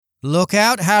Look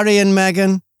out, Harry and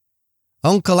Meghan.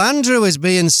 Uncle Andrew is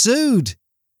being sued.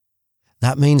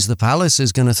 That means the palace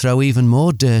is going to throw even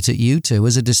more dirt at you two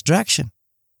as a distraction.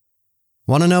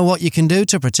 Want to know what you can do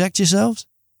to protect yourselves?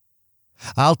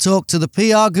 I'll talk to the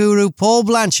PR guru Paul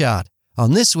Blanchard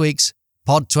on this week's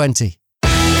Pod 20.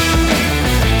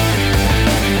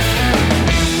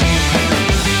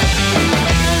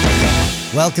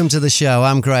 Welcome to the show.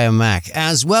 I'm Graham Mack.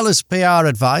 As well as PR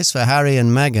advice for Harry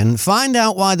and Meghan, find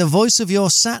out why the voice of your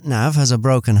sat-nav has a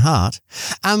broken heart.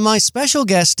 And my special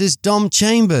guest is Dom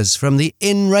Chambers from the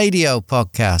inRadio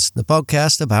podcast, the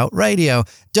podcast about radio.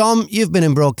 Dom, you've been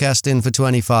in broadcasting for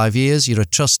 25 years. You're a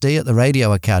trustee at the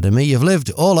Radio Academy. You've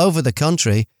lived all over the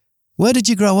country. Where did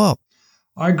you grow up?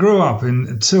 I grew up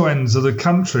in two ends of the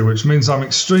country, which means I'm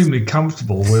extremely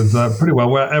comfortable with pretty well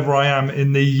wherever I am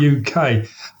in the UK.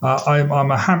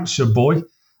 I'm a Hampshire boy,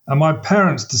 and my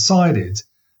parents decided,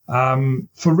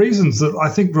 for reasons that I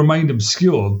think remained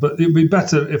obscured, but it'd be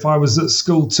better if I was at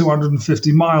school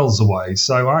 250 miles away.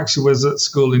 So I actually was at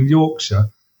school in Yorkshire,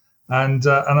 and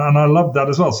I loved that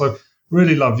as well. So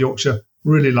really love Yorkshire,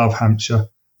 really love Hampshire,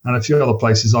 and a few other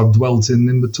places I've dwelt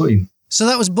in between. So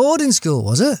that was boarding school,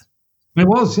 was it? It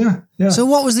was, yeah. So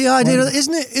what was the idea?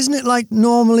 Isn't it like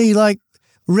normally like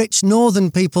rich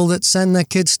northern people that send their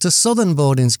kids to southern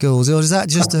boarding schools, or is that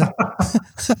just a?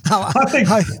 I think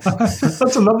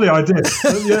that's a lovely idea.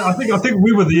 Yeah, I think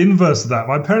we were the inverse of that.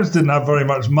 My parents didn't have very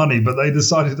much money, but they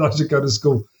decided I should go to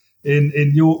school in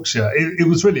Yorkshire. It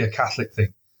was really a Catholic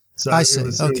thing. So I see. It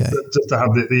was just to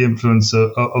have the influence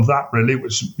of that, really,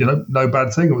 which no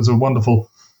bad thing. It was a wonderful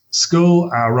school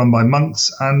run by monks,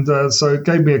 and so it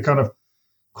gave me a kind of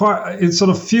it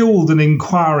sort of fueled an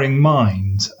inquiring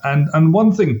mind. And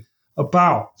one thing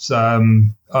about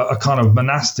a kind of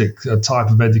monastic type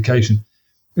of education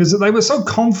is that they were so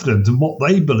confident in what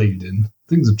they believed in.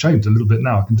 Things have changed a little bit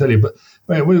now, I can tell you, but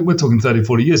we're talking 30,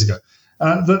 40 years ago,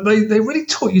 that they really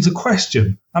taught you to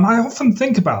question. And I often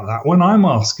think about that when I'm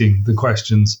asking the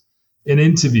questions in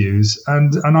interviews.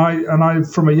 And I,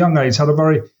 from a young age, had a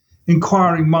very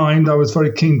inquiring mind. I was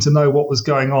very keen to know what was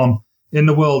going on in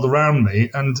the world around me.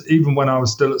 And even when I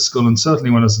was still at school, and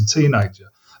certainly when I was a teenager,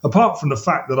 apart from the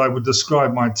fact that I would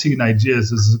describe my teenage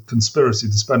years as a conspiracy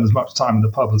to spend as much time in the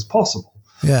pub as possible,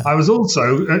 I was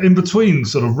also, in between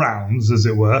sort of rounds, as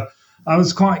it were, I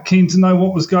was quite keen to know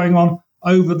what was going on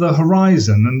over the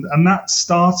horizon. And that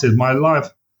started my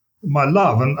love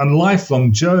and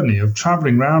lifelong journey of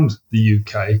travelling around the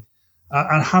UK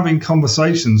and having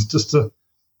conversations just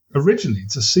originally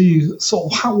to see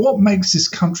sort of what makes this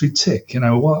country tick, and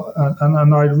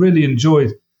I really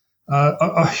enjoyed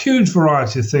a huge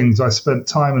variety of things. I spent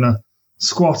time in a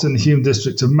squat in the Hume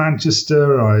district of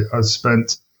Manchester. I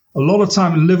spent a lot of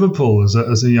time in Liverpool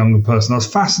as a younger person. I was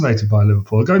fascinated by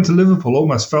Liverpool. Going to Liverpool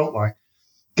almost felt like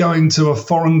going to a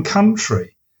foreign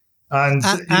country. And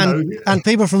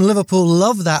people from Liverpool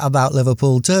love that about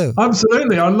Liverpool too.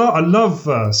 Absolutely. I love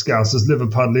Scousers,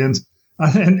 Liverpudlians.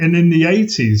 And in the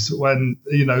 80s, when,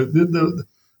 the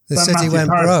city went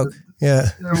broke. Yeah.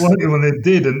 When it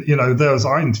did. And,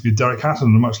 I interviewed Derek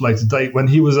Hatton at a much later date when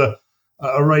he was a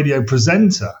radio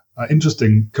presenter.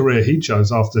 Interesting career he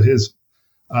chose after his,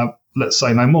 let's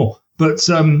say no more. But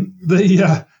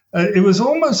it was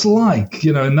almost like,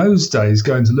 in those days,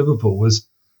 going to Liverpool was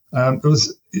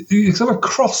you sort of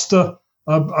crossed a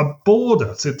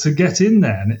border to get in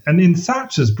there. And in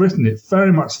Thatcher's Britain, it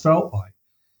very much felt like,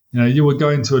 you were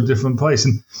going to a different place.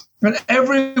 And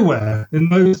everywhere in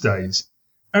those days,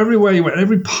 everywhere you went,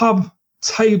 every pub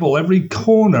table, every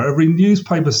corner, every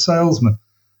newspaper salesman,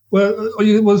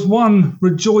 it was one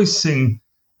rejoicing,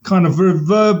 kind of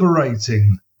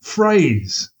reverberating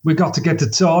phrase. We got to get the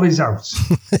Tories out.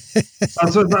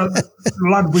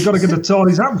 Lad, we got to get the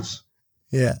Tories out.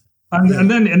 Yeah. And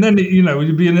then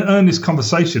it'd be an earnest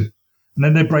conversation. And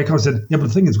then they'd break off and said, yeah, but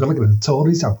the thing is, we've got to get the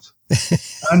Tories out.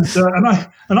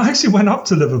 and I actually went up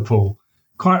to Liverpool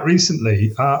quite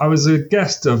recently. I was a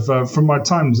guest from my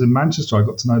times in Manchester. I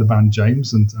got to know the band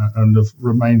James and have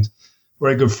remained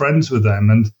very good friends with them.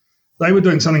 And they were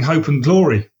doing something Hope and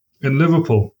Glory in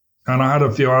Liverpool. And I had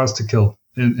a few hours to kill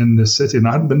in this city. And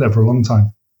I hadn't been there for a long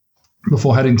time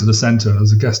before heading to the centre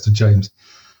as a guest of James.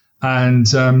 And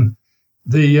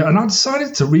I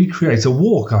decided to recreate a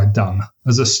walk I'd done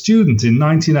as a student in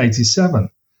 1987.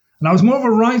 And I was more of a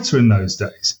writer in those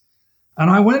days. And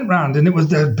I went round and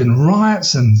there had been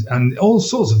riots and all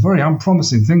sorts of very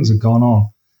unpromising things had gone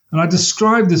on. And I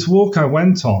described this walk I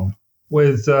went on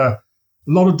with a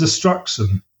lot of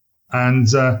destruction. And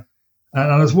I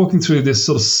was walking through this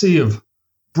sort of sea of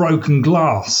broken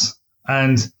glass.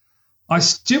 And I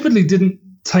stupidly didn't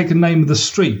take a name of the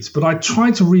street, but I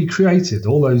tried to recreate it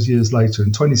all those years later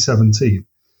in 2017,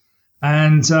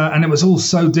 and it was all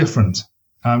so different.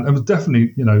 It was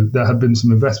definitely, there had been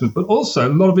some investment, but also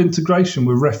a lot of integration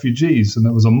with refugees, and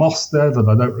there was a mosque there that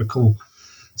I don't recall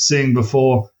seeing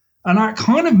before, and that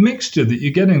kind of mixture that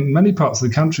you get in many parts of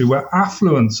the country where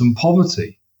affluence and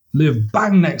poverty live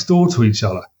bang next door to each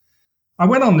other. I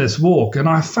went on this walk and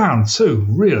I found two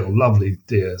real lovely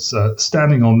dears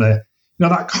standing on there.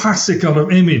 That classic kind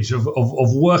of image of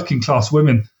working class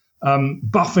women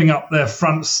buffing up their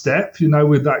front step,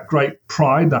 with that great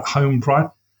pride, that home pride,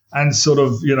 and sort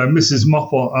of, Mrs. Mop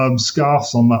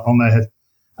scarves on their head.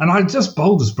 And I just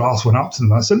bold as brass went up to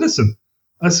them. I said, listen,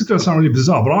 this is going to sound really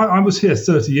bizarre, but I was here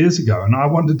 30 years ago and I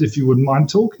wondered if you wouldn't mind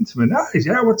talking to me. And,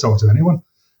 yeah, we'll talk to anyone.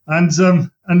 And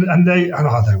they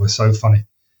were so funny,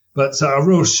 but a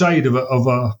real shade of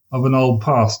an old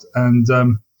past. And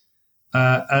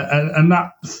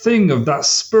that thing of that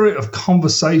spirit of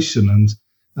conversation, and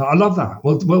I love that.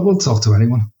 We'll talk to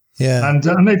anyone. Yeah.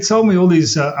 And they told me all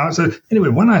these. So anyway,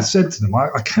 when I said to them,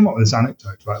 I came up with this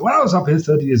anecdote. Right? When I was up here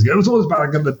 30 years ago, it was always about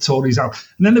getting the Tories out.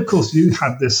 And then, of course, you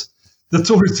had this. The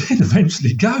Tories did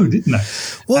eventually go, didn't they?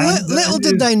 Well, little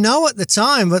did they know at the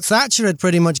time, but Thatcher had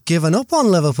pretty much given up on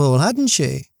Liverpool, hadn't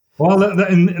she? Well,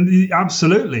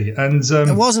 absolutely. And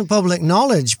it wasn't public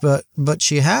knowledge, but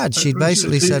she had. She'd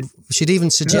basically said, she'd even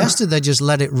suggested they just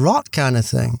let it rot kind of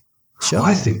thing. Sure.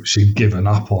 I think she'd given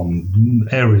up on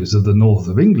areas of the north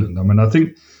of England. I mean, I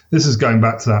think this is going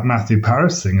back to that Matthew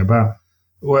Paris thing about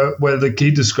where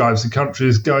he describes the country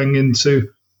as going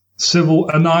into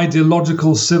an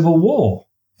ideological civil war.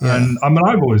 Yeah. And I mean,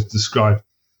 I've always described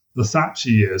the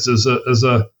Thatcher years as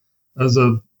a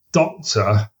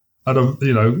doctor at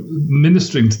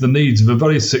ministering to the needs of a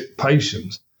very sick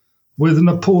patient with an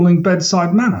appalling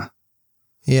bedside manner.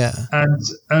 Yeah. And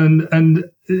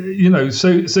so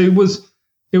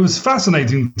it was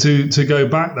fascinating to go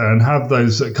back there and have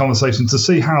those conversations to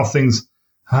see how things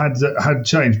had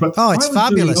changed. But it's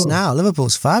fabulous now.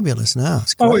 Liverpool's fabulous now.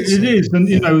 It is, and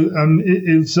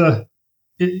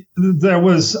there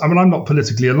was. I mean, I'm not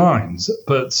politically aligned,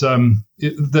 but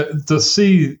to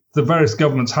see the various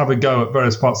governments have a go at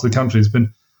various parts of the country has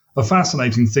been a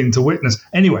fascinating thing to witness.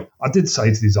 Anyway, I did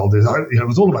say to these oldies, it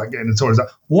was all about getting the Tories out.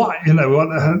 And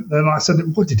I said,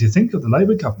 what did you think of the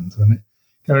Labour government? And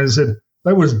they said,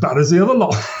 they were as bad as the other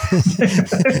lot.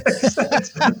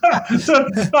 So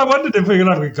I wondered if we could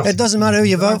have a gossip. It doesn't matter who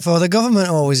you vote for, the government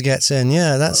always gets in.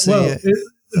 Yeah, that's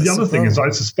the other thing is I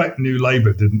suspect New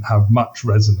Labour didn't have much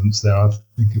resonance there. I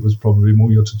think it was probably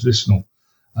more your traditional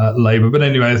Labour. But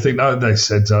anyway, I think they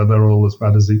said they're all as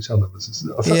bad as each other.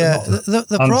 The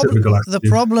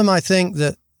problem, I think,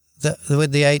 that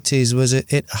with the 80s was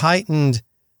it heightened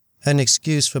an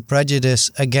excuse for prejudice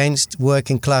against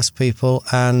working class people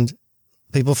and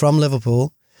people from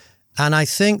Liverpool. And I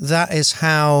think that is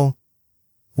how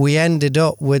we ended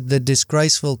up with the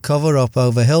disgraceful cover-up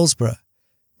over Hillsborough.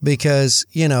 Because,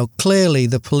 clearly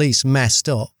the police messed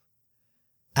up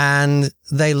and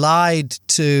they lied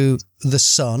to the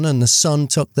Sun, and the Sun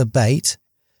took the bait,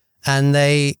 and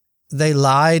they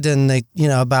lied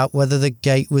about whether the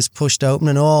gate was pushed open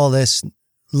and all this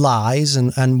lies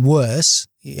and worse.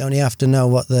 You only have to know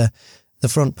what the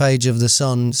front page of the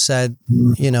Sun said,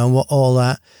 what all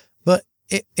that. But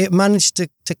it managed to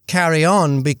carry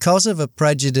on because of a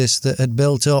prejudice that had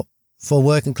built up for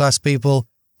working class people,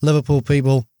 Liverpool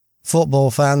people,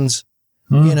 football fans.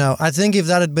 I think if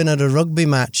that had been at a rugby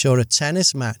match or a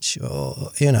tennis match,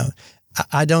 or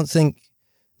I don't think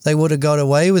they would have got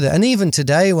away with it. And even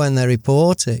today when they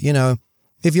report it,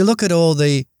 if you look at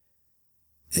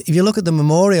the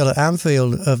memorial at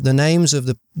Anfield of the names of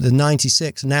the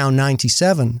 96, now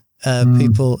 97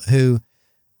 people who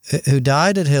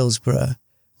died at Hillsborough,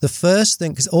 the first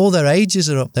thing, because all their ages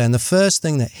are up there, and the first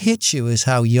thing that hits you is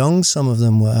how young some of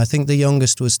them were. I think the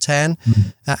youngest was 10,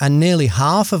 and nearly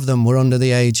half of them were under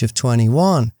the age of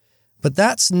 21. But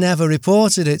that's never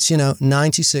reported. It's,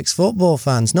 96 football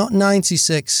fans, not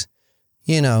 96,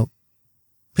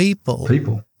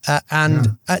 people.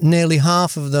 And nearly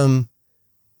half of them,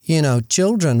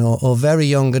 children or very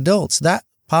young adults. That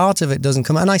part of it doesn't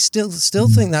come. And I still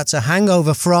think that's a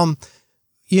hangover from,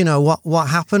 what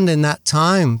happened in that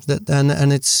time,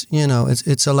 and it's,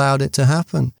 it's allowed it to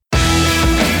happen.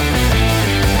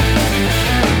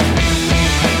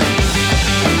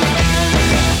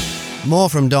 More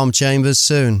from Dom Chambers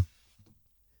soon.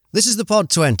 This is the Pod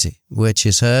 20, which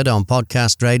is heard on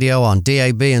podcast radio on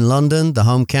DAB in London, the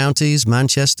home counties,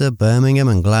 Manchester, Birmingham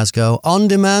and Glasgow, on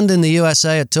demand in the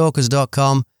USA at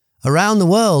talkers.com, around the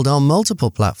world on multiple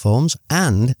platforms,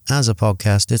 and as a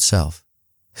podcast itself.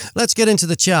 Let's get into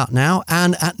the chart now.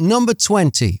 And at number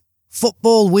 20,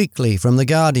 Football Weekly from The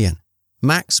Guardian.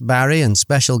 Max, Barry and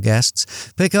special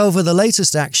guests pick over the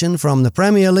latest action from the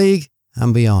Premier League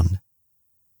and beyond.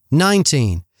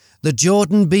 19, the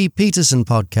Jordan B. Peterson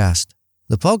podcast.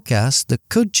 The podcast that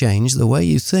could change the way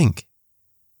you think.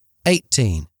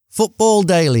 18, Football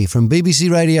Daily from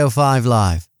BBC Radio 5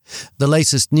 Live. The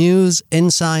latest news,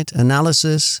 insight,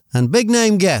 analysis, and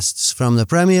big-name guests from the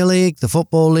Premier League, the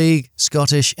Football League,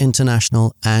 Scottish,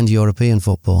 International, and European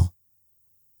football.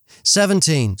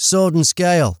 17, Sword and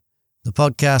Scale, the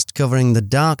podcast covering the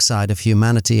dark side of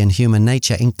humanity and human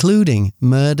nature, including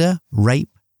murder,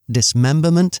 rape,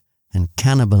 dismemberment, and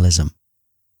cannibalism.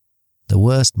 The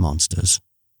worst monsters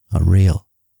are real.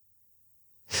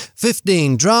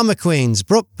 15, Drama Queens,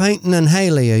 Brooke, Payton and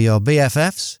Hayley are your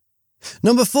BFFs.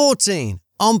 Number 14,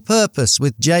 On Purpose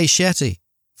with Jay Shetty.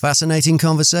 Fascinating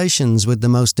conversations with the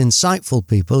most insightful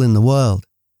people in the world.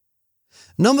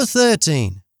 Number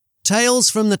 13, Tales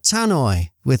from the Tannoy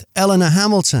with Eleanor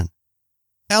Hamilton.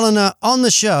 Eleanor, on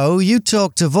the show, you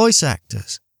talk to voice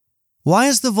actors. Why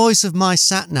has the voice of my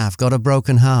sat-nav got a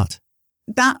broken heart?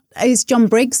 That is John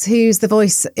Briggs, who's the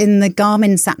voice in the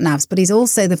Garmin sat-navs, but he's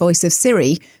also the voice of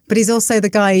Siri, but he's also the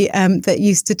guy that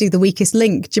used to do the weakest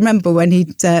link. Do you remember when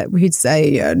he'd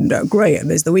say, no,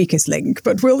 Graham is the weakest link,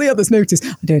 but will the others notice?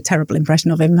 I do a terrible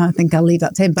impression of him. I think I'll leave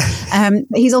that to him. But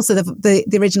he's also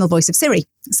the original voice of Siri.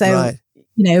 So, right.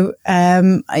 In your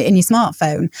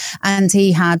smartphone. And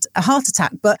he had a heart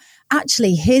attack. But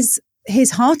actually, his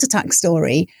heart attack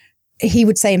story, he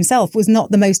would say himself, was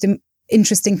not the most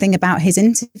interesting thing about his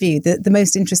interview. The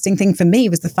most interesting thing for me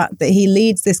was the fact that he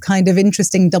leads this kind of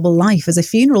interesting double life as a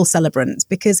funeral celebrant,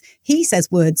 because he says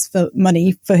words for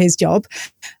money for his job,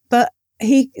 but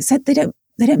he said they don't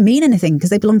mean anything because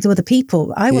they belong to other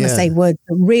people. I want to say words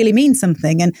that really mean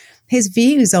something. And his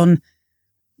views on,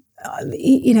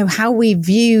 how we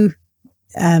view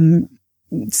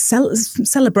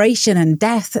celebration and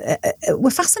death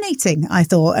were fascinating, I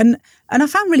thought, and I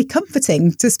found really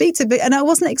comforting to speak to. And I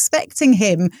wasn't expecting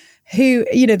him, who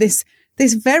this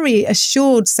very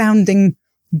assured sounding,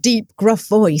 deep, gruff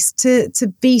voice, to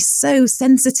be so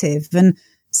sensitive and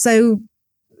so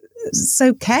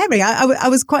caring. I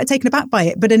was quite taken aback by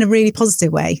it, but in a really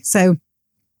positive way. So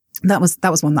that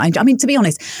was one that I mean, to be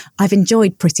honest, I've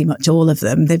enjoyed pretty much all of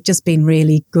them. They've just been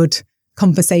really good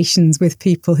conversations with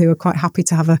people who are quite happy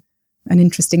to have an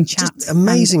interesting chat. Just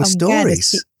amazing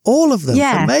stories. All of them.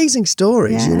 Yeah. Amazing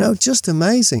stories, just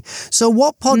amazing. So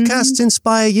what podcasts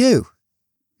inspire you?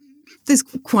 There's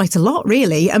quite a lot,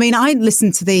 really. I mean, I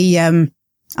listen to the,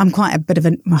 I'm quite a bit of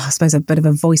a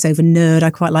voiceover nerd.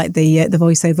 I quite like the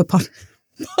voiceover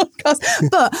podcast,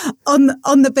 but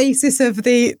on the basis of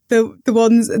the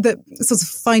ones that sort of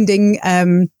finding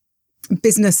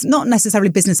business, not necessarily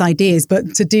business ideas,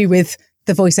 but to do with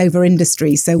the voiceover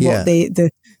industry. So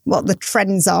what the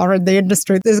trends are in the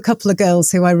industry. There's a couple of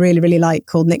girls who I really, really like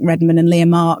called Nick Redman and Leah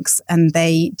Marks, and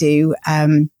they do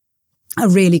a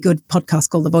really good podcast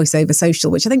called The Voiceover Social,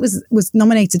 which I think was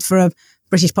nominated for a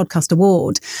British Podcast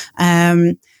Award,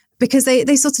 because they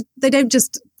don't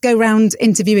just go around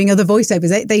interviewing other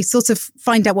voiceovers. They sort of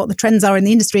find out what the trends are in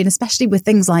the industry, and especially with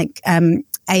things like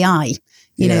AI.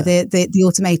 The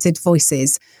automated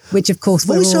voices, which of course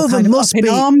we're all kind of up in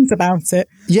arms about it.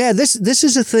 Yeah, this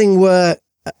is a thing where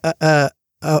a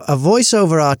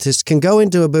voiceover artist can go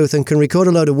into a booth and can record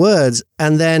a load of words,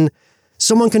 and then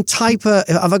someone can type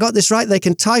have I got this right? They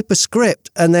can type a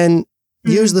script and then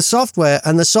use the software,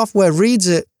 and the software reads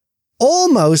it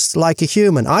almost like a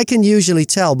human. I can usually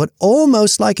tell, but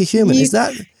almost like a human. Is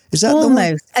that almost the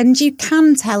one? And you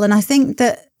can tell, and I think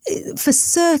that for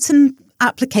certain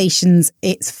applications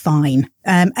it's fine,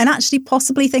 and actually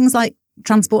possibly things like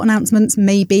transport announcements,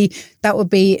 maybe that would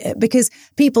be, because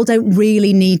people don't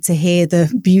really need to hear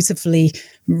the beautifully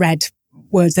read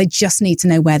words, they just need to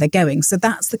know where they're going. So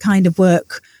that's the kind of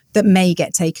work that may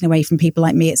get taken away from people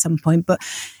like me at some point. But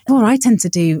I tend to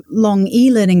do long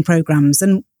e-learning programs,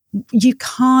 and you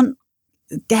can't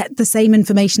get the same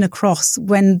information across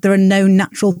when there are no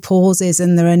natural pauses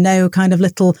and there are no kind of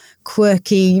little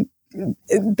quirky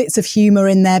bits of humour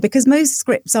in there, because most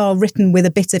scripts are written with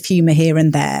a bit of humour here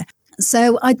and there.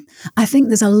 So I think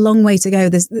there's a long way to go.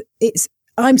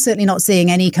 I'm certainly not seeing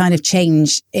any kind of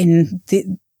change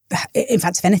in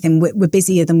fact, if anything, we're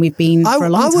busier than we've been for a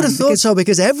long time. I would have thought so,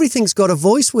 because everything's got a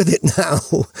voice with it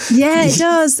now. Yeah, it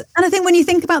does. And I think when you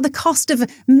think about the cost of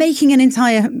making an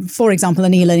entire, for example,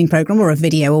 an e-learning program or a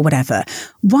video or whatever,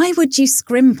 why would you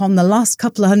scrimp on the last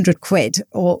couple of £100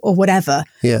 or whatever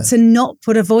to not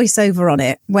put a voiceover on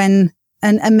it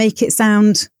and make it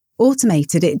sound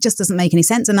automated, it just doesn't make any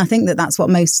sense. And I think that that's what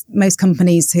most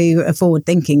companies who are forward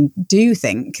thinking do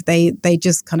think. They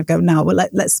just kind of go, no, well,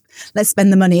 let's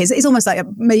spend the money. It's almost like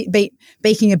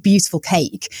baking a beautiful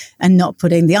cake and not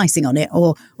putting the icing on it,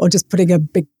 or just putting a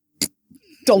big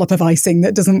dollop of icing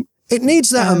that doesn't. It needs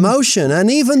that emotion. And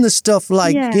even the stuff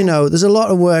like, there's a lot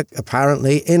of work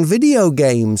apparently in video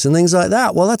games and things like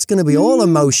that. Well, that's going to be all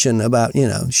emotion about,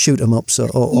 shoot 'em ups or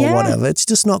whatever. It's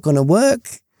just not going to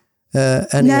work.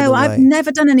 No, I've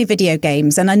never done any video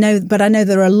games, and I know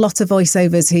there are a lot of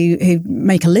voiceovers who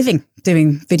make a living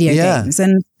doing video games,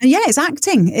 and it's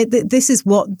acting. This is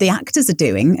what the actors are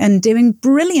doing, and doing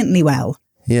brilliantly well.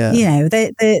 Yeah,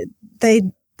 they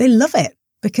love it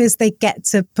because they get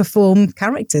to perform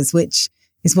characters, which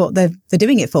is what they're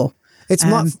doing it for. It's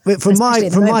from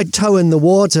my toe in the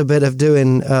water bit of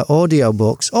doing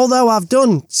audiobooks. Although I've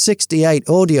done 68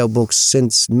 audiobooks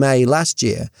since May last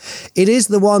year, it is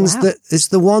the ones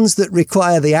that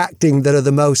require the acting that are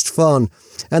the most fun.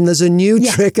 And there's a new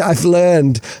trick I've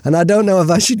learned, and I don't know if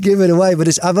I should give it away,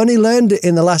 but I've only learned it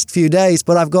in the last few days,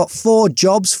 but I've got 4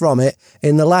 jobs from it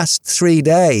in the last 3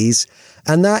 days.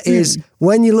 And that is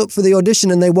when you look for the audition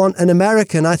and they want an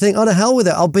American, I think, oh, to hell with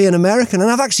it, I'll be an American.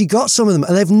 And I've actually got some of them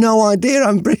and they've no idea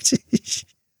I'm British.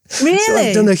 Really? So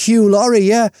I've done a Hugh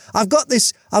Laurie, I've got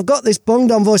this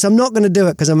bunged on voice. I'm not going to do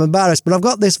it because I'm embarrassed, but I've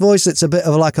got this voice that's a bit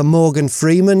of like a Morgan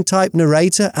Freeman type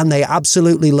narrator, and they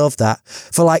absolutely love that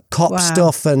for like cop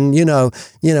stuff. And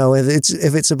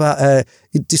if it's about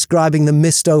describing the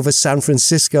mist over San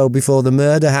Francisco before the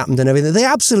murder happened and everything, they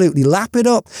absolutely lap it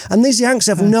up. And these Yanks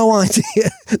have no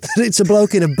idea that it's a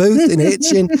bloke in a booth in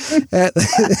Hitchin.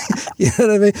 You know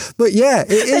what I mean? But yeah,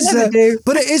 it is.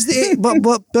 But it is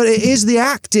but it is the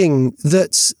acting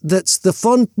that's the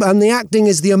fun, and the acting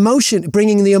is the emotion,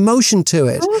 bringing the emotion to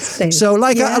it. Awesome. So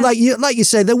like you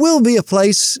say, there will be a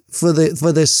place for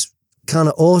this kind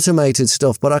of automated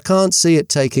stuff, but I can't see it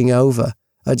taking over.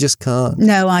 I just can't.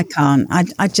 No, I can't.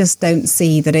 I just don't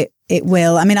see that it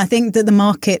will. I mean, I think that the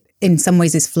market in some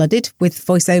ways is flooded with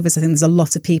voiceovers. I think there's a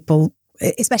lot of people,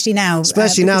 especially now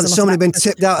that somebody's been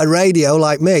tipped out of radio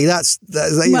like me. That's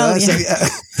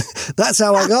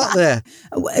how I got there.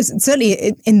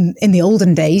 Certainly in the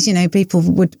olden days, people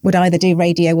would either do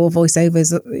radio or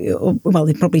voiceovers, or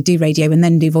they'd probably do radio and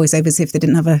then do voiceovers if they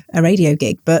didn't have a radio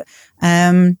gig. But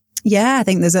I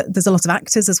think there's a lot of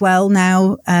actors as well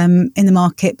now in the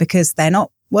market because they're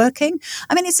not working.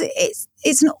 I mean,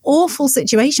 it's an awful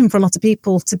situation for a lot of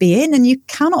people to be in, and you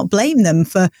cannot blame them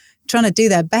for trying to do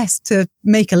their best to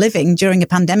make a living during a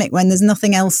pandemic when there's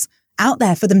nothing else out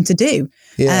there for them to do.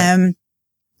 Yeah.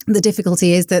 The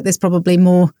difficulty is that there's probably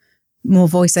more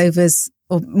voiceovers,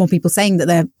 or more people saying that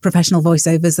they're professional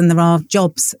voiceovers than there are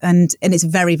jobs. And it's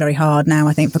very, very hard now,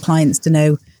 I think, for clients to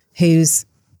know who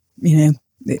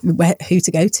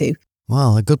to go to.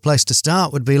 Well, a good place to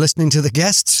start would be listening to the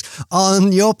guests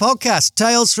on your podcast,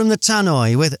 Tales from the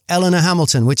Tannoy with Eleanor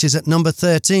Hamilton, which is at number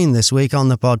 13 this week on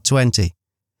the Pod 20.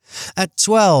 At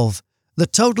 12, The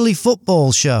Totally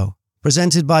Football Show,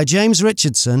 presented by James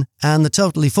Richardson and the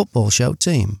Totally Football Show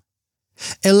team.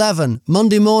 11,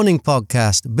 Monday Morning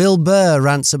Podcast, Bill Burr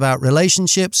rants about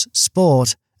relationships,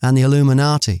 sport and the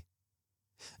Illuminati.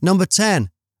 Number 10,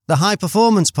 The High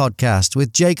Performance Podcast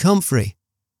with Jake Humphrey.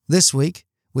 This week,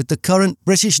 with the current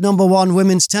British number 1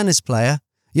 women's tennis player,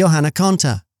 Johanna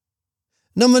Konta.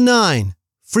 Number 9,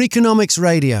 Freakonomics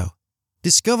Radio.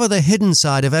 Discover the hidden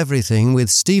side of everything with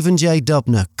Stephen J.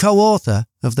 Dubner, co-author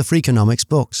of the Freakonomics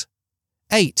books.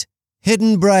 8,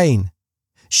 Hidden Brain.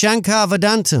 Shankar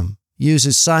Vedantam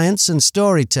uses science and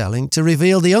storytelling to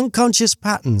reveal the unconscious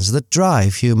patterns that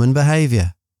drive human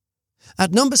behaviour.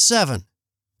 At number 7,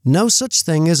 No Such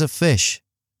Thing as a Fish.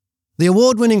 The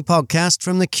award-winning podcast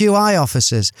from the QI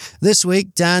offices. This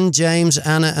week, Dan, James,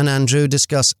 Anna and Andrew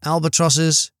discuss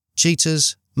albatrosses,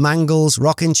 cheetahs, mangles,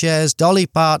 rocking chairs, Dolly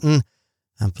Parton,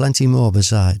 and plenty more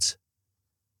besides.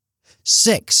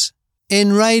 6,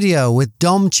 inRadio with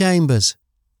Dom Chambers,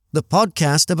 the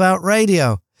podcast about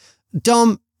radio.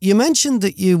 Dom, you mentioned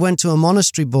that you went to a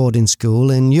monastery boarding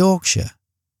school in Yorkshire.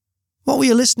 What were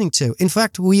you listening to? In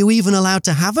fact, were you even allowed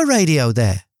to have a radio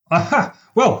there?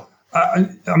 Well, I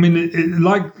mean,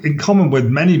 like in common with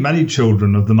many, many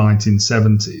children of the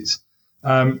 1970s,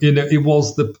 it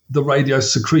was the radio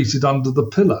secreted under the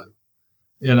pillow.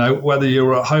 Whether you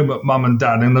were at home at mum and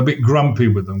dad and a bit grumpy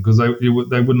with them because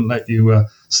they wouldn't let you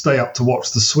stay up to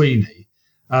watch the Sweeney.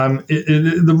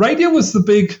 The radio was the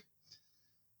big,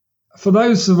 for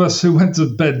those of us who went to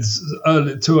bed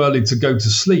too early to go to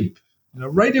sleep,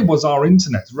 radio was our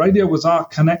internet. Radio was our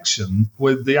connection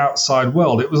with the outside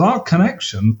world. It was our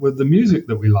connection with the music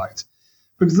that we liked.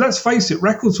 because let's face it,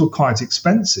 records were quite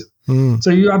expensive. So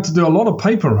you had to do a lot of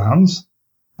paper rounds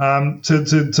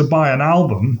to buy an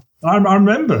album. I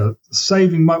remember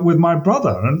saving with my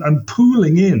brother and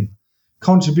pooling in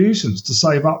contributions to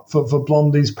save up for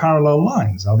Blondie's Parallel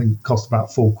Lines. I think it cost about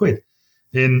 £4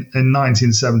 in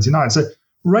 1979. So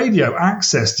radio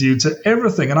accessed you to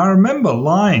everything. And I remember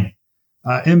lying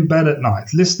in bed at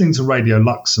night, listening to Radio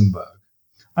Luxembourg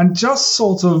and just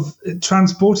sort of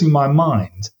transporting my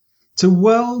mind to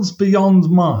worlds beyond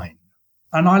mine.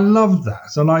 And I loved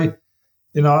that. And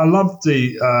I loved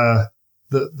the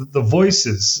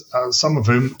voices, some of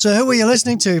whom. So who were you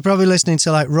listening to? You're probably listening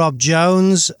to like Rob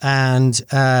Jones and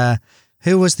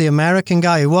who was the American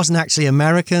guy who wasn't actually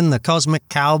American, the Cosmic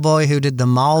Cowboy who did the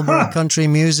Marlboro Country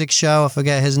Music Show. I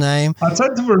forget his name. I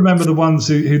tend to remember the ones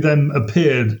who then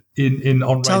appeared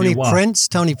on Tony Radio 1. Prince.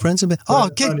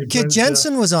 Kid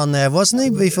Jensen was on there, wasn't he?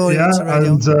 Before he was on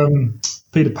radio. And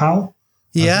Peter Powell.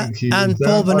 Yeah, and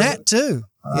Paul Burnett too.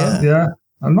 Yeah.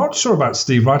 I'm not sure about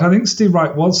Steve Wright. I think Steve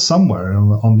Wright was somewhere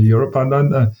on the Europe. I don't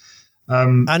know.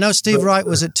 I know Steve Wright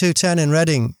was at 210 in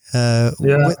Reading.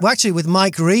 Actually, with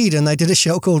Mike Reed, and they did a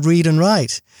show called Read and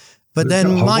Write. But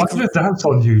then Mike. I wonder if that's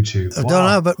on YouTube. I don't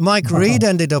know, but Mike Reed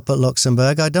ended up at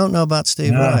Luxembourg. I don't know about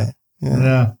Steve Wright.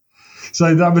 Yeah.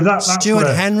 So that's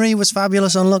Stuart Henry was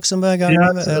fabulous on Luxembourg. I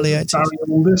remember early 80s. Barry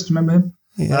Aldist, remember him?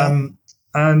 Yeah.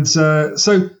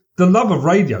 So the love of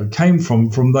radio came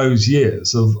from those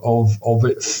years of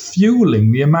it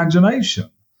fueling the imagination.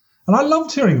 And I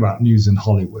loved hearing about news in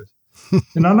Hollywood.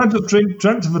 And I just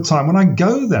dreamt of a time when I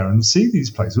go there and see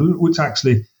these places, which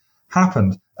actually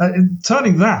happened.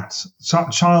 Turning that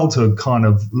childhood kind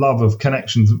of love of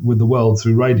connections with the world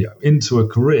through radio into a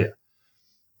career,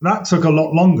 that took a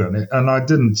lot longer. And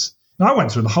I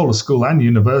went through the whole of school and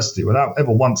university without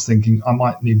ever once thinking I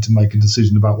might need to make a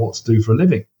decision about what to do for a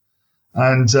living.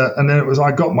 And then it was,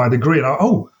 I got my degree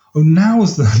and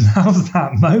now's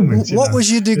that moment. What was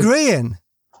your degree in?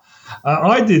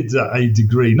 I did a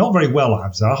degree, not very well, I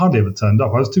have to say. I hardly ever turned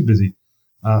up. I was too busy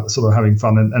sort of having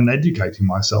fun and educating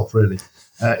myself, really,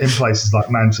 in places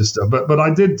like Manchester. But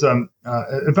I did, in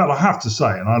fact, I have to say,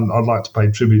 and I'd like to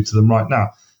pay tribute to them right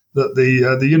now, that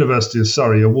the University of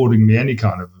Surrey awarding me any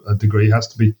kind of a degree has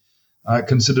to be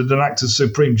considered an act of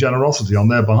supreme generosity on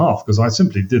their behalf, because I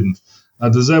simply didn't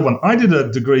deserve one. I did a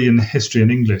degree in history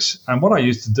and English, and what I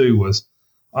used to do was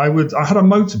I had a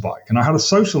motorbike and I had a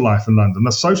social life in London,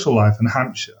 a social life in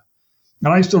Hampshire.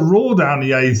 And I used to roar down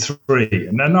the A3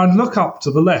 and then I'd look up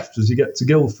to the left as you get to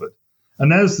Guildford. And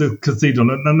there's the cathedral,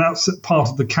 and that's part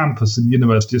of the campus of the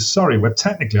University of Surrey, where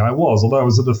technically I was, although I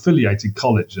was at an affiliated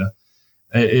college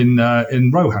in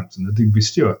Roehampton at Digby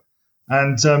Stewart.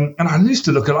 And I used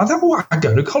to look at it, I thought, I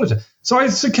go to college. So I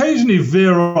used to occasionally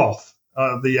veer off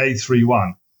the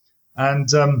A31. And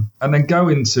then go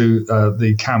into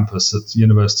the campus at the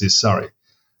University of Surrey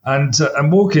and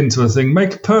walk into a thing,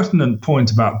 make a pertinent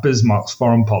point about Bismarck's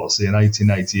foreign policy in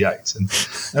 1888. And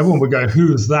everyone would go,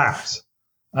 who's that?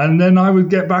 And then I would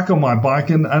get back on my bike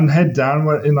and head down.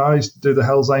 I used to do the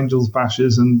Hells Angels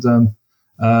bashes and,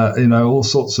 all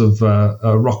sorts of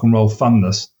rock and roll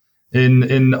funness in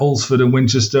Alresford and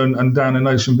Winchester and down in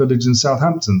Ocean Village in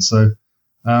Southampton. So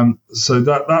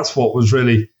that's what was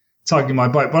really tugging my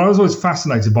bike. But I was always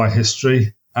fascinated by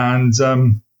history, and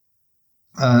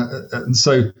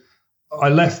so I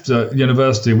left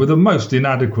university with a most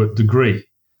inadequate degree,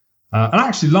 and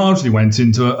actually largely went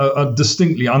into a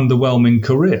distinctly underwhelming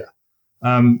career,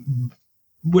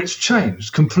 which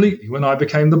changed completely when I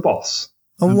became the boss.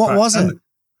 And what was it?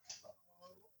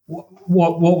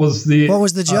 What was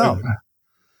the job?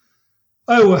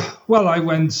 Well, I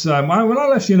went when I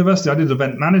left university, I did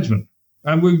event management.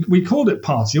 And we called it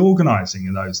party organising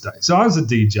in those days. So I was a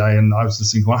DJ, and I was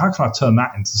just thinking, well, how can I turn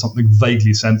that into something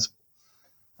vaguely sensible?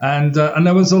 And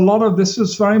there was a lot of this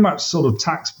was very much sort of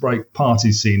tax break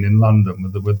party scene in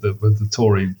London with the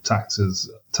Tory tax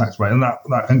break, and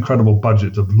that incredible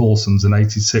budget of Lawson's in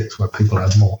 '86, where people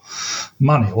had more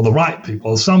money, or the right people,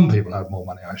 or some people had more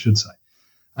money, I should say.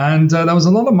 And there was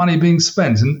a lot of money being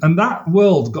spent, and that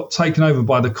world got taken over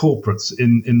by the corporates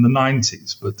in the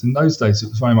 90s. But in those days, it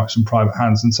was very much in private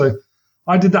hands. And so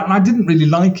I did that, and I didn't really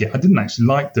like it. I didn't actually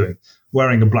like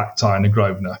wearing a black tie and a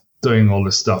Grosvenor, doing all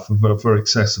this stuff for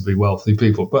excessively wealthy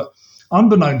people. But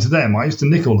unbeknown to them, I used to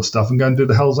nick all the stuff and go and do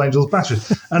the Hells Angels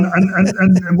bashes. And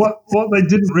what they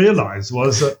didn't realise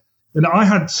was that I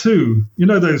had two,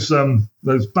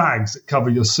 those bags that cover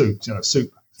your suit, suit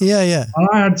bags. Yeah. And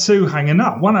I had two hanging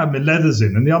up. One had my leathers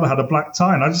in and the other had a black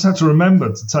tie. And I just had to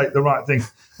remember to take the right thing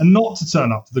and not to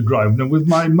turn up to the Grosvenor with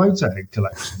my Motorhead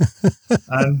collection.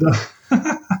 And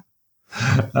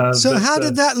So how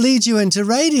did that lead you into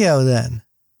radio then?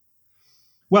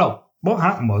 Well, what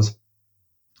happened was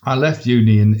I left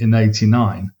uni in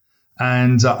 89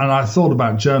 and I thought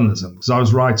about journalism because I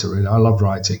was a writer. Really. I loved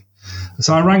writing.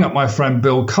 So I rang up my friend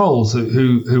Bill Coles,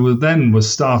 who then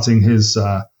was starting his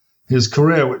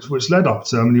career, which led up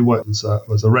to, I mean, he worked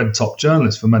was a red top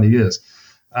journalist for many years,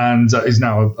 and he's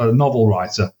now a novel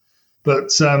writer.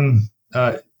 But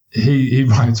he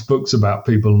writes books about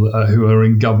people who are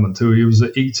in government, who he was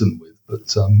at Eton with.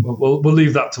 But we'll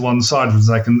leave that to one side for a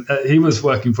second. He was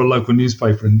working for a local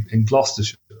newspaper in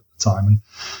Gloucestershire at the time, and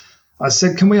I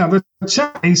said, "Can we have a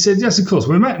chat?" He said, "Yes, of course."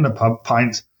 We met in a pub,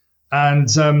 pint. And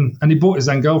he brought his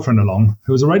then girlfriend along,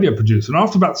 who was a radio producer. And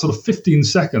after about sort of 15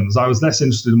 seconds, I was less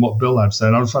interested in what Bill had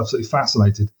said. I was absolutely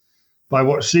fascinated by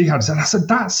what she had said. I said,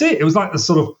 that's it. It was like the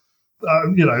sort of,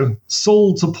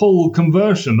 Saul to Paul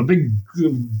conversion, a big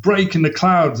break in the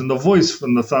clouds, and the voice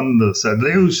from the thunder said,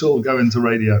 "You shall go into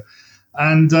radio."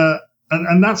 And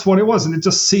that's what it was. And it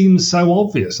just seemed so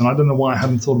obvious. And I don't know why I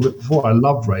hadn't thought of it before. I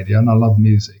love radio and I love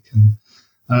music.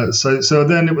 And so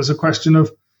then it was a question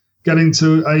of getting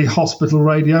to a hospital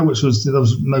radio, there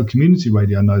was no community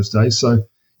radio in those days. So,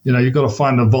 you've got to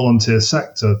find a volunteer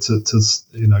sector to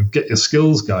get your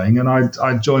skills going. And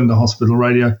I joined the hospital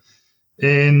radio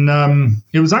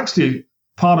it was actually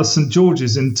part of St.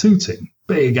 George's in Tooting,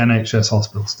 big NHS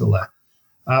hospital still there.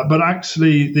 But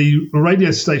actually the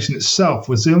radio station itself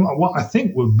was in what I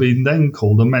think would be then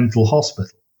called a mental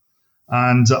hospital.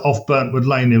 And off Burntwood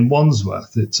Lane in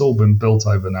Wandsworth, it's all been built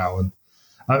over now. And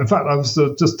in fact, I was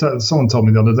someone told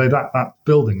me the other day that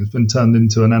building has been turned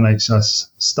into an NHS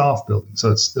staff building,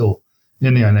 so it's still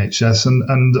in the NHS.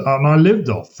 And I lived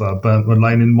off Burntwood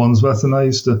Lane in Wandsworth, and I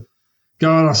used to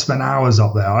go and I spent hours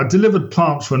up there. I delivered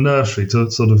plants for a nursery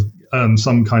to sort of earn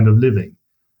some kind of living,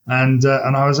 and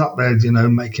I was up there,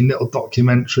 making little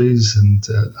documentaries and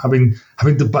having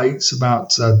debates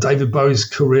about David Bowie's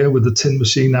career with the Tin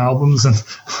Machine albums and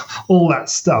all that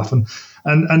stuff, and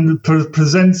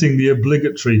presenting the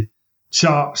obligatory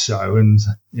chart show, and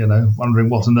wondering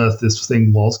what on earth this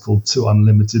thing was called 2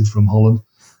 Unlimited from Holland,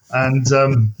 I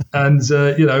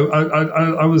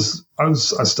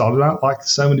started out like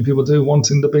so many people do,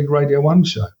 wanting the big Radio 1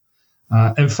 show.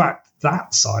 In fact,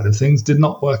 that side of things did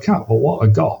not work out, but what I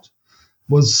got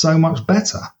was so much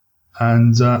better,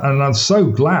 and I'm so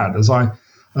glad as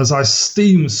I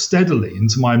steam steadily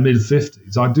into my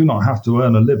mid-50s, I do not have to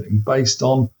earn a living based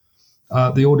on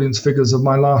the audience figures of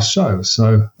my last show.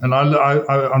 So, and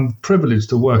I'm privileged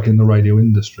to work in the radio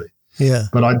industry. Yeah.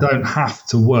 But I don't have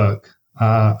to work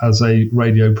as a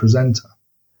radio presenter.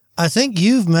 I think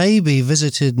you've maybe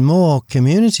visited more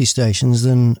community stations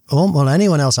than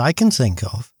anyone else I can think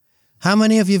of. How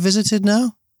many have you visited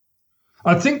now?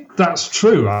 I think that's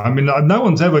true. I mean, no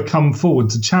one's ever come forward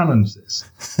to challenge this.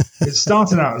 It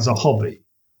started out as a hobby.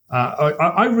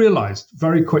 I realised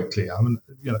very quickly,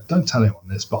 don't tell anyone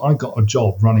this, but I got a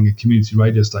job running a community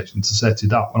radio station to set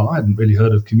it up, and I hadn't really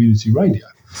heard of community radio.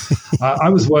 I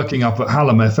was working up at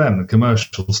Hallam FM, a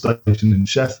commercial station in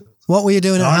Sheffield. What were you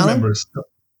doing at Hallam? I remember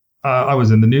I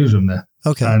was in the newsroom there,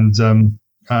 okay,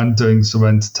 and doing some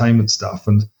entertainment stuff,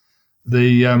 and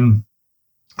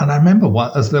I remember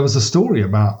there was a story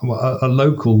about a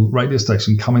local radio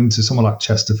station coming to somewhere like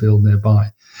Chesterfield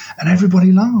nearby, and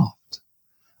everybody laughed.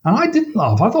 And I didn't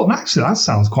laugh. I thought, actually, that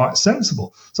sounds quite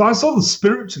sensible. So I sort of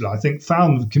spiritually, I think,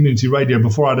 found community radio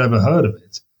before I'd ever heard of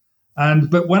it.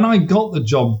 But when I got the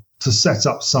job to set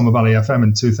up Summer Valley FM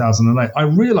in 2008, I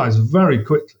realized very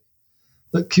quickly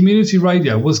that community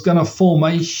radio was going to form a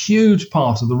huge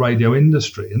part of the radio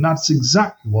industry. And that's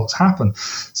exactly what's happened.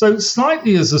 So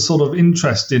slightly as a sort of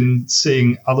interest in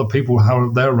seeing other people, how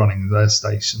they're running their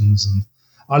stations. And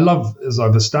I love, as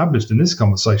I've established in this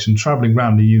conversation, traveling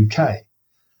around the UK.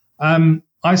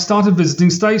 I started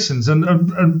visiting stations,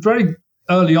 and very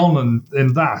early on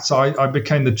in that, I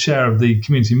became the chair of the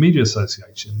Community Media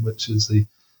Association, which is the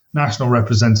national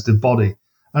representative body.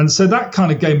 And so that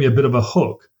kind of gave me a bit of a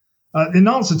hook. In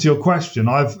answer to your question,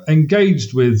 I've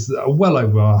engaged with well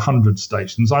over 100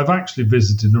 stations. I've actually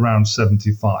visited around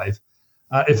 75.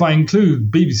 If I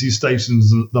include BBC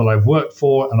stations that I've worked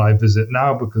for and I visit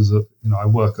now because I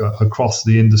work across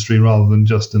the industry rather than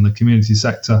just in the community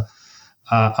sector,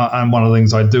 and one of the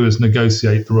things I do is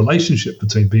negotiate the relationship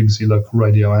between BBC local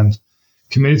radio and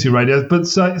community radio. But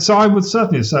so I would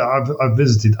certainly say I've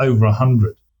visited over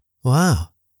 100. Wow.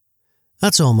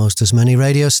 That's almost as many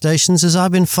radio stations as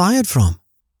I've been fired from.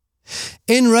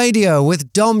 inRadio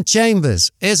with Dom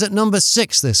Chambers is at number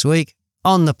 6 this week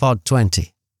on the Pod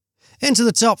 20. Into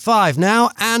the top 5 now,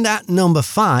 and at number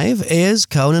 5 is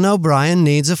Conan O'Brien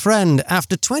Needs a Friend.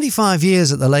 After 25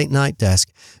 years at the late night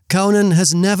desk, Conan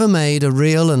has never made a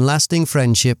real and lasting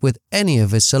friendship with any of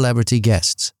his celebrity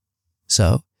guests.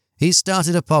 So, he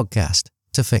started a podcast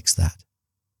to fix that.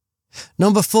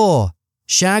 Number 4,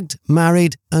 Shagged,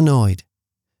 Married, Annoyed.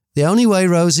 The only way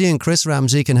Rosie and Chris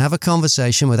Ramsey can have a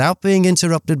conversation without being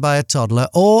interrupted by a toddler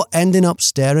or ending up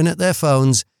staring at their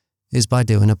phones is by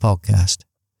doing a podcast.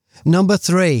 Number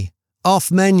 3,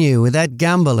 Off Menu with Ed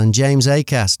Gamble and James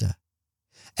Acaster.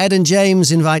 Ed and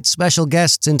James invite special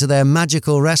guests into their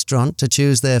magical restaurant to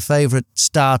choose their favourite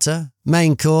starter,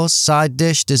 main course, side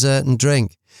dish, dessert and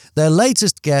drink. Their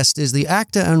latest guest is the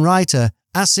actor and writer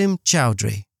Asim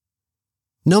Chowdhury.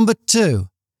 Number 2,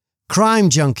 Crime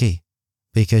Junkie,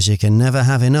 because you can never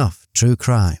have enough true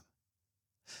crime.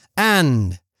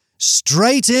 And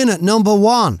straight in at number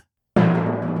 1.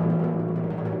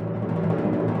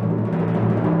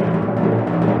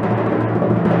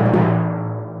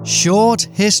 Short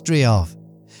History of.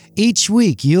 Each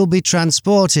week you'll be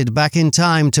transported back in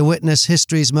time to witness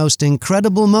history's most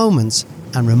incredible moments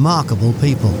and remarkable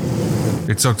people.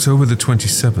 It's October the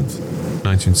 27th,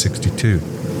 1962.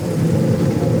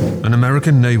 An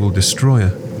American naval destroyer,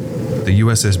 the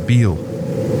USS Beale,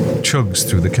 chugs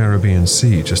through the Caribbean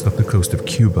Sea just off the coast of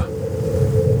Cuba.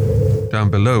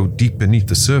 Down below, deep beneath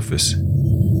the surface,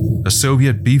 a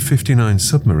Soviet B-59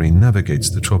 submarine navigates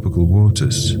the tropical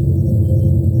waters.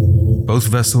 Both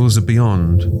vessels are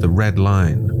beyond the red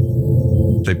line.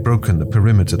 They've broken the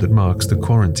perimeter that marks the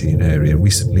quarantine area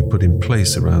recently put in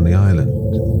place around the island.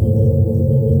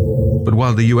 But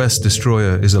while the US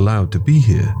destroyer is allowed to be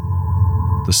here,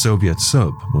 the Soviet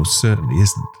sub most certainly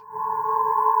isn't.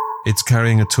 It's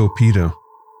carrying a torpedo,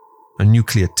 a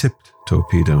nuclear-tipped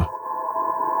torpedo.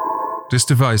 This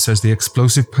device has the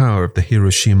explosive power of the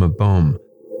Hiroshima bomb,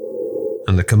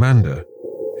 and the commander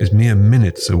is mere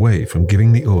minutes away from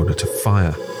giving the order to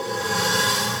fire.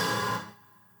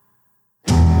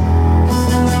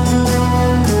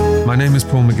 My name is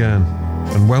Paul McGann,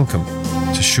 and welcome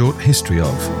to Short History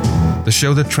of, the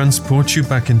show that transports you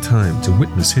back in time to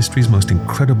witness history's most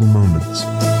incredible moments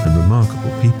and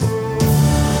remarkable people.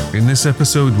 In this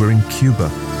episode, we're in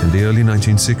Cuba in the early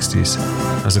 1960s,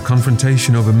 as a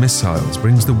confrontation over missiles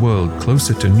brings the world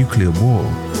closer to nuclear war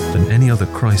than any other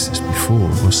crisis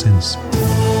before or since.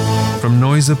 From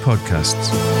Noiser Podcasts,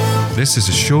 this is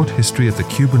a short history of the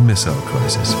Cuban Missile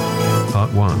Crisis,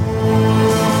 Part 1.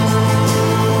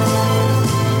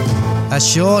 A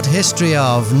short history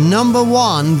of number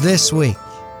 1 this week.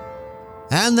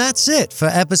 And that's it for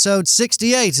episode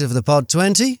 68 of the Pod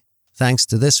 20. Thanks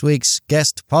to this week's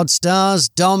guest pod stars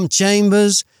Dom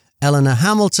Chambers, Eleanor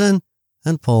Hamilton,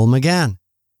 and Paul McGann.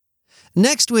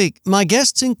 Next week, my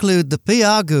guests include the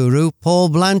PR guru Paul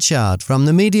Blanchard from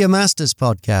the Media Masters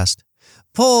podcast.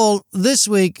 Paul, this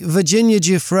week Virginia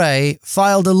Giuffre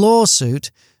filed a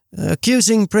lawsuit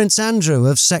accusing Prince Andrew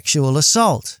of sexual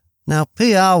assault. Now,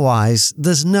 PR-wise,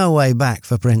 there's no way back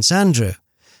for Prince Andrew,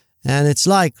 and it's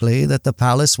likely that the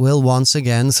palace will once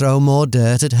again throw more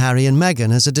dirt at Harry and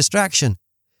Meghan as a distraction.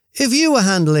 If you were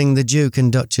handling the Duke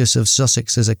and Duchess of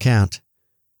Sussex's account,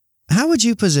 how would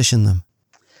you position them?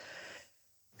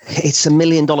 It's $1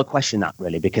 million question, that,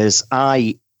 really, because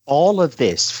all of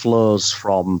this flows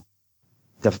from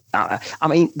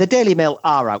the Daily Mail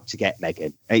are out to get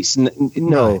Meghan. It's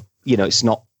it's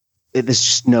not. There's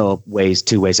just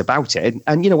two ways about it.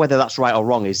 And whether that's right or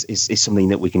wrong is something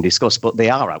that we can discuss, but they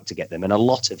are out to get them. And a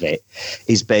lot of it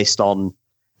is based on,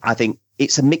 I think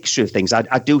it's a mixture of things.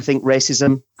 I do think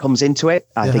racism comes into it.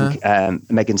 I think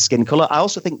Meghan's skin color. I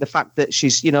also think the fact that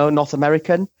she's, North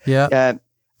American. Yeah.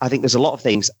 I think there's a lot of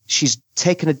things. She's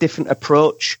taken a different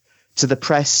approach to the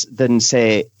press than,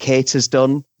 say, Kate has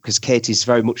done, because Kate is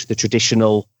very much the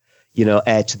traditional,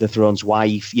 heir to the throne's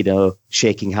wife,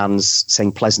 shaking hands,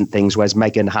 saying pleasant things, whereas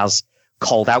Meghan has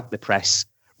called out the press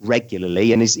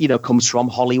regularly and is, comes from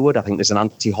Hollywood. I think there's an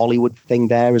anti-Hollywood thing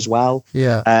there as well.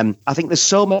 Yeah. I think there's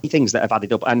so many things that have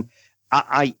added up, and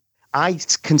I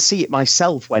can see it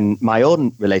myself when my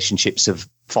own relationships have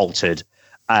faltered,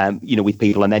 with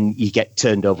people, and then you get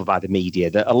turned over by the media.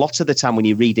 That a lot of the time when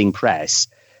you're reading press,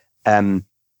 and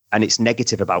it's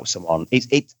negative about someone,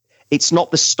 it's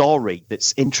not the story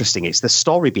that's interesting. It's the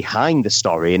story behind the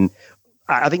story. And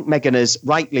I think Meghan has,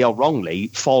 rightly or wrongly,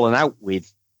 fallen out with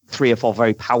 3 or 4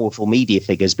 very powerful media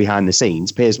figures behind the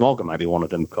scenes. Piers Morgan might be one of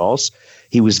them, of course.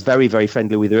 He was very, very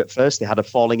friendly with her at first. They had a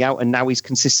falling out, and now he's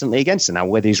consistently against her. Now,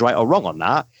 whether he's right or wrong on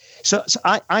that. So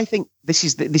I think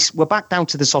this we're back down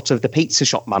to the sort of the pizza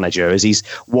shop manager as he's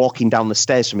walking down the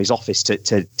stairs from his office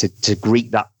to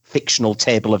greet that fictional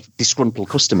table of disgruntled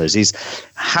customers. Is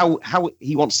how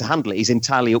he wants to handle it is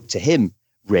entirely up to him,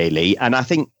 really. And I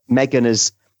think Meghan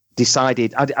has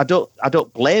decided. I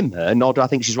don't blame her, nor do I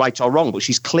think she's right or wrong, but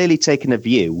she's clearly taken a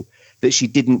view that she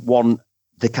didn't want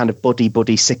the kind of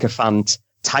buddy sycophant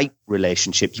type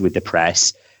relationships with the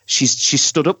press. She's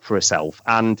stood up for herself,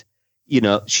 and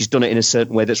she's done it in a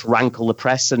certain way that's rankled the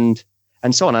press and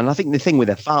so on. And I think the thing with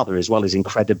her father as well is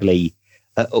incredibly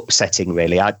upsetting,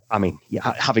 really. I mean,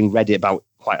 having read it about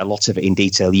quite a lot of it in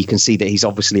detail, you can see that he's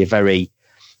obviously a very,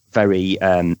 very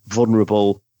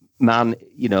vulnerable man,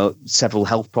 several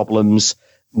health problems,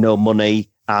 no money.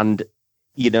 And,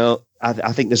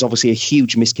 I think there's obviously a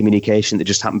huge miscommunication that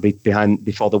just happened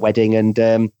before the wedding.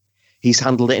 And he's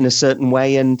handled it in a certain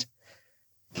way, and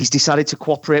he's decided to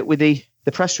cooperate with the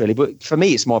press, really. But for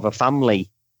me, it's more of a family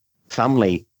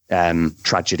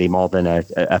tragedy more than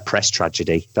a press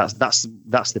tragedy. That's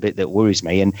the bit that worries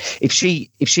me. And if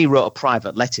she wrote a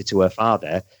private letter to her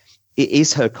father, it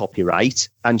is her copyright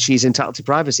and she's entitled to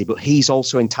privacy, but he's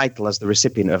also entitled as the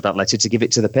recipient of that letter to give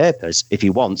it to the papers if he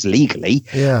wants legally.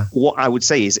 Yeah. What I would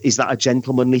say is that a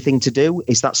gentlemanly thing to do?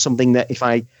 Is that something that if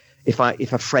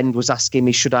a friend was asking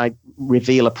me, should I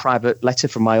reveal a private letter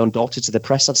from my own daughter to the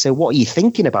press, I'd say, what are you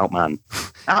thinking about, man?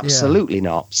 Absolutely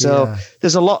not. So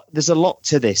there's a lot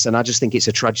to this, and I just think it's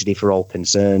a tragedy for all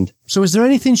concerned. So is there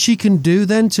anything she can do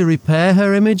then to repair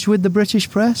her image with the British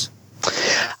press?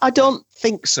 I don't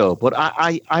think so, but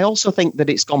I also think that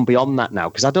it's gone beyond that now,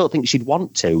 because I don't think she'd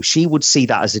want to. She would see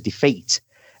that as a defeat.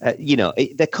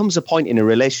 There comes a point in a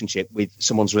relationship with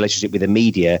someone's relationship with the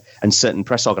media and certain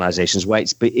press organisations where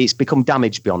it's become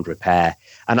damaged beyond repair.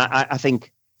 And I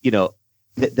think,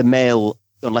 the Mail,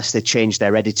 unless they change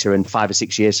their editor and 5 or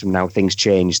 6 years from now things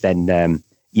change, then,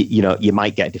 you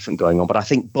might get a different going on. But I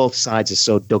think both sides are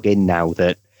so dug in now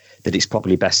that it's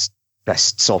probably best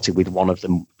sorted with one of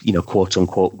them, quote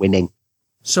unquote, winning.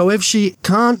 So if she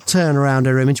can't turn around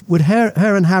her image, would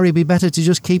her and Harry be better to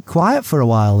just keep quiet for a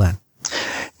while then?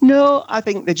 No, I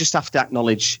think they just have to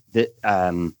acknowledge that.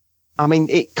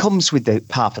 It comes with the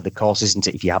part of the course, isn't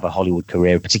it? If you have a Hollywood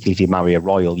career, particularly if you marry a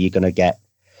royal, you're going to get.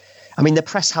 I mean, the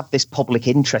press have this public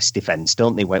interest defence,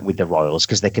 don't they, with the royals,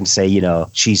 because they can say,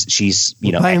 she's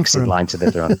exit line to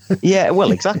the throne. Yeah,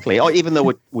 well, exactly. Or even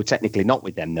though we're technically not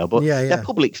with them, though, but they're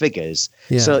public figures.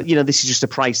 Yeah. So this is just a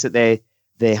price that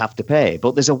they have to pay.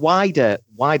 But there's a wider,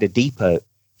 deeper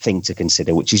thing to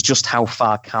consider, which is just how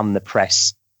far can the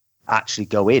press actually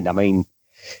go in. I mean,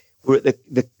 we're at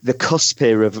the cusp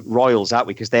here of royals, aren't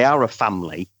we? Because they are a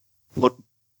family, but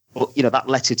that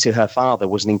letter to her father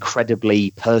was an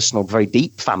incredibly personal, very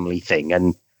deep family thing,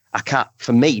 and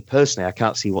for me personally, I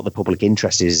can't see what the public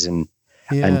interest is in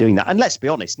doing that. And let's be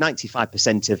honest,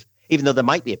 95% of, even though there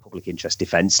might be a public interest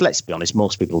defence, let's be honest,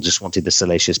 most people just wanted the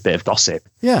salacious bit of gossip,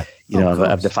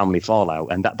 of the family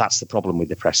fallout, and that's the problem with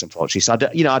the press, unfortunately. So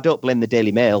I don't blame the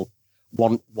Daily Mail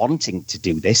wanting to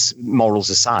do this, morals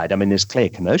aside. I mean, there's clear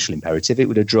commercial imperative. It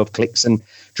would have drove clicks and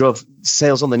drove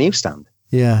sales on the newsstand.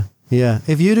 Yeah.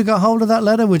 If you'd have got hold of that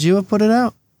letter, would you have put it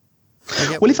out?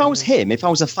 Well, if I was him, if I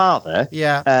was a father,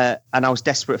 and I was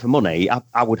desperate for money,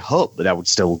 I would hope that I would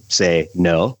still say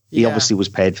no. He obviously was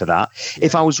paid for that. Yeah.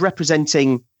 If I was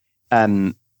representing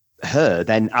her,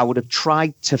 then I would have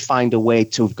tried to find a way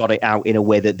to have got it out in a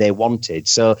way that they wanted.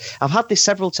 So I've had this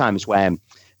several times where,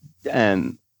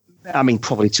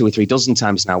 probably 2 or 3 dozen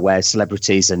times now, where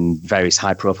celebrities and various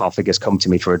high-profile figures come to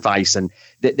me for advice, and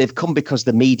they've come because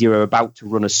the media are about to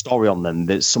run a story on them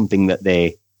that's something that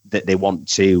they want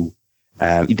to,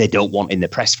 they don't want in the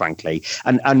press, frankly.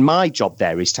 And my job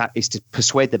there is to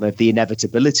persuade them of the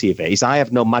inevitability of it. I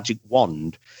have no magic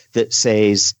wand that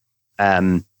says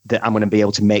that I'm going to be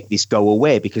able to make this go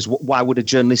away, because why would a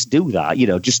journalist do that?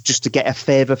 Just to get a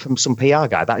favour from some PR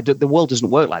guy. The world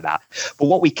doesn't work like that. But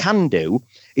what we can do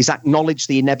is acknowledge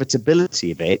the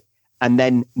inevitability of it and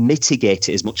then mitigate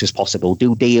it as much as possible,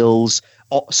 do deals,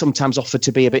 or sometimes offer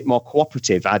to be a bit more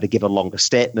cooperative, either give a longer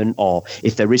statement, or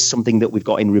if there is something that we've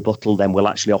got in rebuttal, then we'll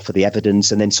actually offer the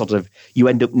evidence, and then sort of you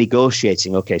end up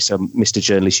negotiating. Okay, so Mr.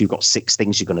 Journalist, you've got 6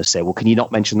 things you're going to say. Well, can you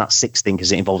not mention that 6th thing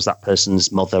because it involves that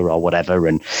person's mother or whatever?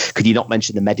 And could you not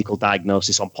mention the medical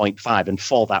diagnosis on point 5? And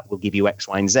for that, we'll give you X,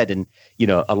 Y, and Z, and,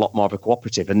 a lot more of a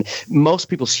cooperative. And most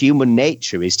people's human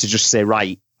nature is to just say,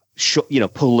 right,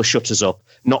 pull the shutters up,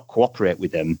 not cooperate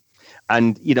with them.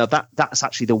 And, that's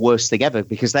actually the worst thing ever,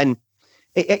 because then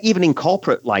even in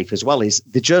corporate life as well, is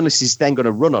the journalist is then going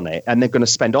to run on it, and they're going to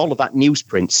spend all of that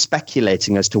newsprint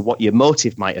speculating as to what your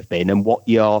motive might have been and what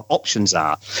your options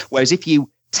are. Whereas if you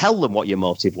tell them what your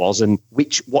motive was and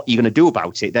what you're going to do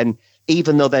about it, then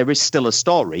even though there is still a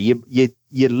story,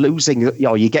 you're losing,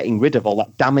 you're getting rid of all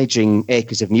that damaging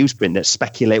acres of newsprint that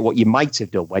speculate what you might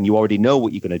have done when you already know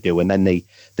what you're going to do, and then the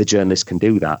journalist can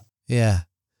do that. Yeah.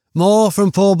 More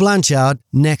from Paul Blanchard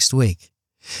next week.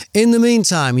 In the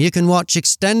meantime, you can watch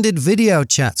extended video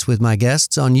chats with my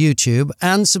guests on YouTube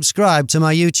and subscribe to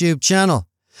my YouTube channel.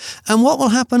 And what will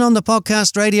happen on the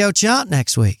podcast radio chart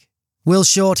next week? Will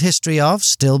Short History Of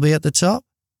still be at the top?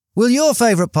 Will your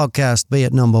favourite podcast be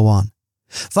at number 1?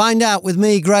 Find out with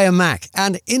me, Graham Mack,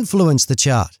 and influence the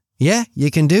chart. Yeah,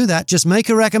 you can do that. Just make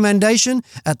a recommendation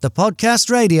at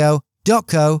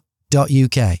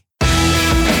thepodcastradio.co.uk.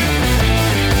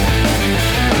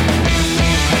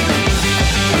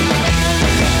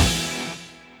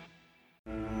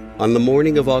 On the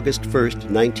morning of August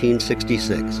 1st,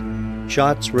 1966,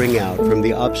 shots ring out from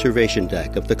the observation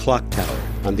deck of the clock tower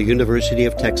on the University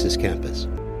of Texas campus.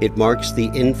 It marks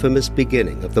the infamous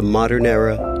beginning of the modern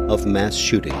era of mass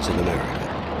shootings in America.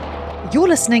 You're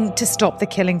listening to Stop the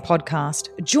Killing podcast.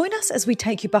 Join us as we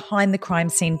take you behind the crime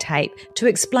scene tape to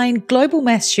explain global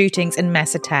mass shootings and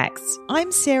mass attacks. I'm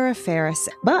Sarah Ferris,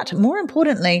 but more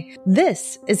importantly,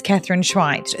 this is Catherine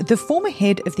Schweit, the former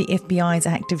head of the FBI's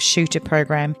active shooter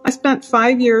program. I spent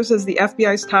 5 years as the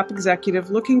FBI's top executive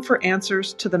looking for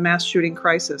answers to the mass shooting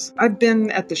crisis. I've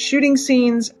been at the shooting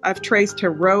scenes, I've traced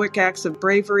heroic acts of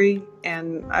bravery,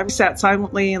 and I've sat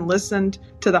silently and listened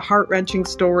to the heart-wrenching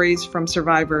stories from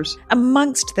survivors.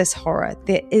 Amongst this horror,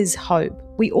 there is hope.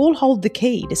 We all hold the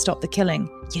key to stop the killing.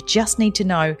 You just need to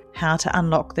know how to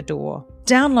unlock the door.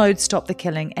 Download Stop the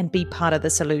Killing and be part of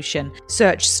the solution.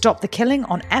 Search Stop the Killing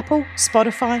on Apple,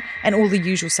 Spotify, and all the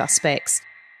usual suspects.